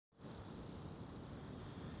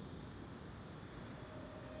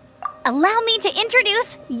allow me to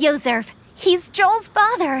introduce Yozerf. He's Joel's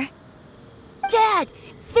father. Dad,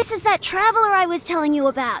 this is that traveler I was telling you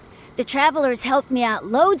about. The traveler's helped me out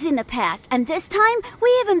loads in the past, and this time we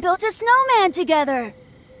even built a snowman together.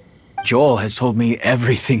 Joel has told me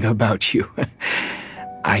everything about you.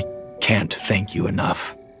 I can't thank you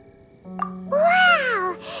enough.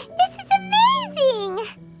 Wow! This is amazing!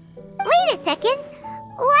 Wait a second.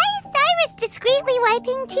 Why is Cyrus discreetly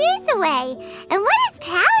wiping tears away? And what is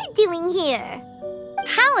Pallid doing here?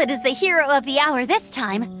 Pallid is the hero of the hour this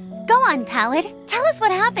time. Go on, Pallid. Tell us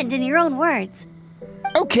what happened in your own words.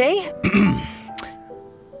 Okay.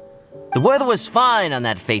 The weather was fine on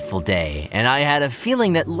that fateful day, and I had a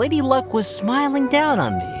feeling that Lady Luck was smiling down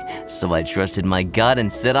on me. So I trusted my gut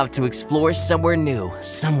and set off to explore somewhere new,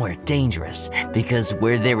 somewhere dangerous. Because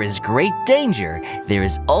where there is great danger, there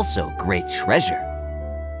is also great treasure.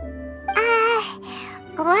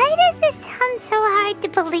 Why does this sound so hard to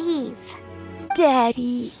believe?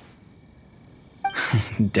 Daddy.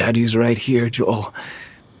 Daddy's right here, Joel.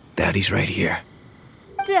 Daddy's right here.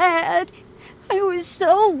 Dad, I was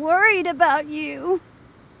so worried about you.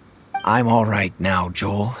 I'm all right now,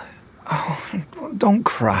 Joel. Oh, don't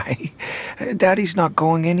cry. Daddy's not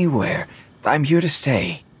going anywhere. I'm here to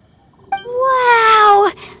stay.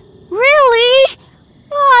 Wow! Really?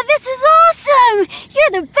 Oh, this is awesome!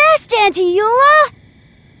 You're the best, Auntie Eula!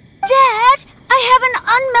 Dad, I have an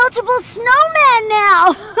unmeltable snowman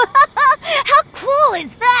now! How cool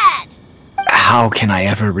is that? How can I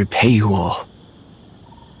ever repay you all?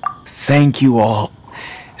 Thank you all.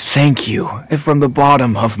 Thank you from the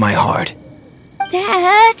bottom of my heart.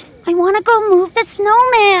 Dad, I want to go move the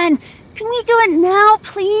snowman. Can we do it now,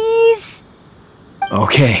 please?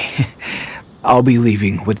 Okay. I'll be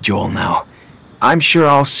leaving with Joel now. I'm sure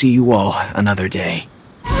I'll see you all another day.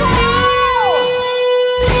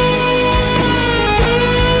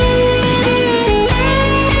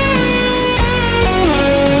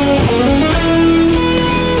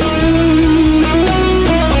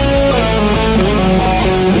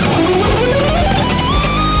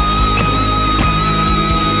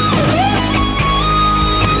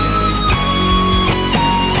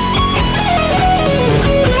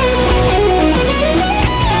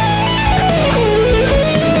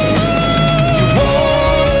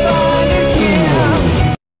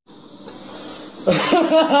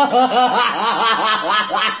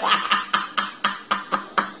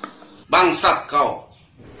 Bangsat kau!